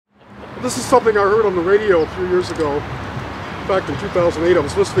This is something I heard on the radio a few years ago. In fact, in 2008, I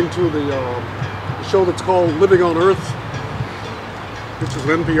was listening to the show that's called Living on Earth, which is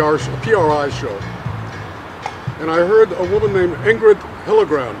an NPR show, a PRI show. And I heard a woman named Ingrid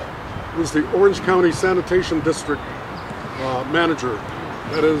Hillebrand, who's the Orange County Sanitation District manager.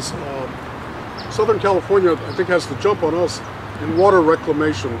 That is, Southern California, I think, has the jump on us in water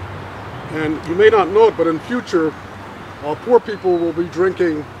reclamation. And you may not know it, but in future, poor people will be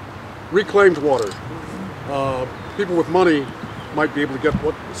drinking reclaimed water. People with money might be able to get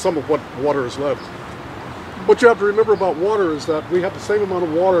some of what water is left. What you have to remember about water is that we have the same amount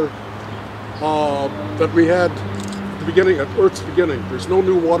of water that we had at the beginning, at Earth's beginning. There's no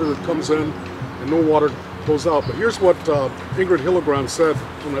new water that comes in and no water goes out. But here's what Ingrid Hillebrand said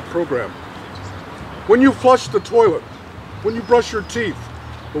on that program. When you flush the toilet, when you brush your teeth,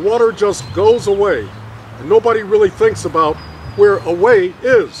 the water just goes away. And nobody really thinks about where away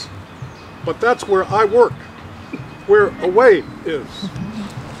is. But that's where I work, where away is.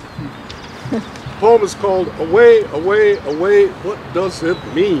 The poem is called Away, Away, Away, What Does It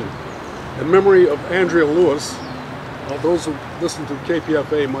Mean? In memory of Andrea Lewis. Those who listen to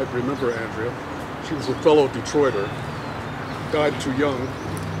KPFA might remember Andrea. She was a fellow Detroiter, died too young.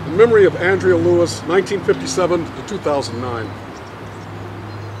 In memory of Andrea Lewis, 1957 to 2009.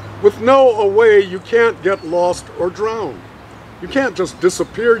 With no away, you can't get lost or drown. You can't just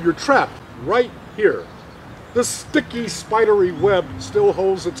disappear, you're trapped right here. This sticky, spidery web still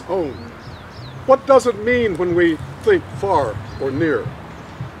holds its own. What does it mean when we think far or near?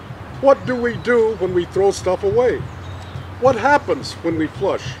 What do we do when we throw stuff away? What happens when we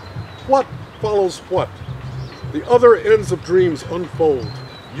flush? What follows what? The other ends of dreams unfold.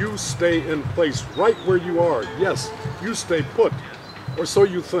 You stay in place right where you are. Yes, you stay put, or so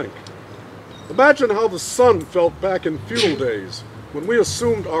you think. Imagine how the sun felt back in feudal days when we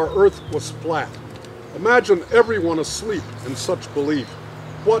assumed our earth was flat. Imagine everyone asleep in such belief.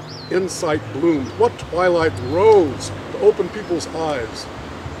 What insight bloomed, what twilight rose to open people's eyes.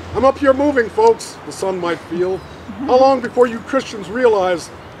 I'm up here moving, folks, the sun might feel. How long before you Christians realize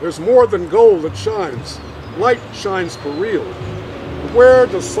there's more than gold that shines? Light shines for real. Where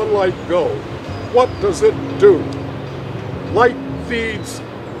does sunlight go? What does it do? Light feeds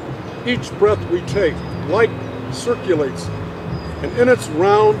each breath we take. Light circulates, and in its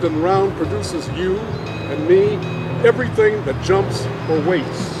round and round produces you and me, everything that jumps or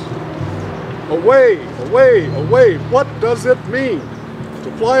waits. Away, away, away, what does it mean?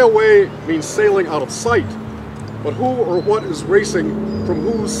 To fly away means sailing out of sight, but who or what is racing from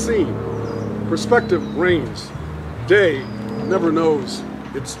whose scene? Perspective reigns. Day never knows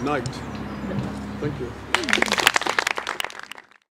its night. Thank you.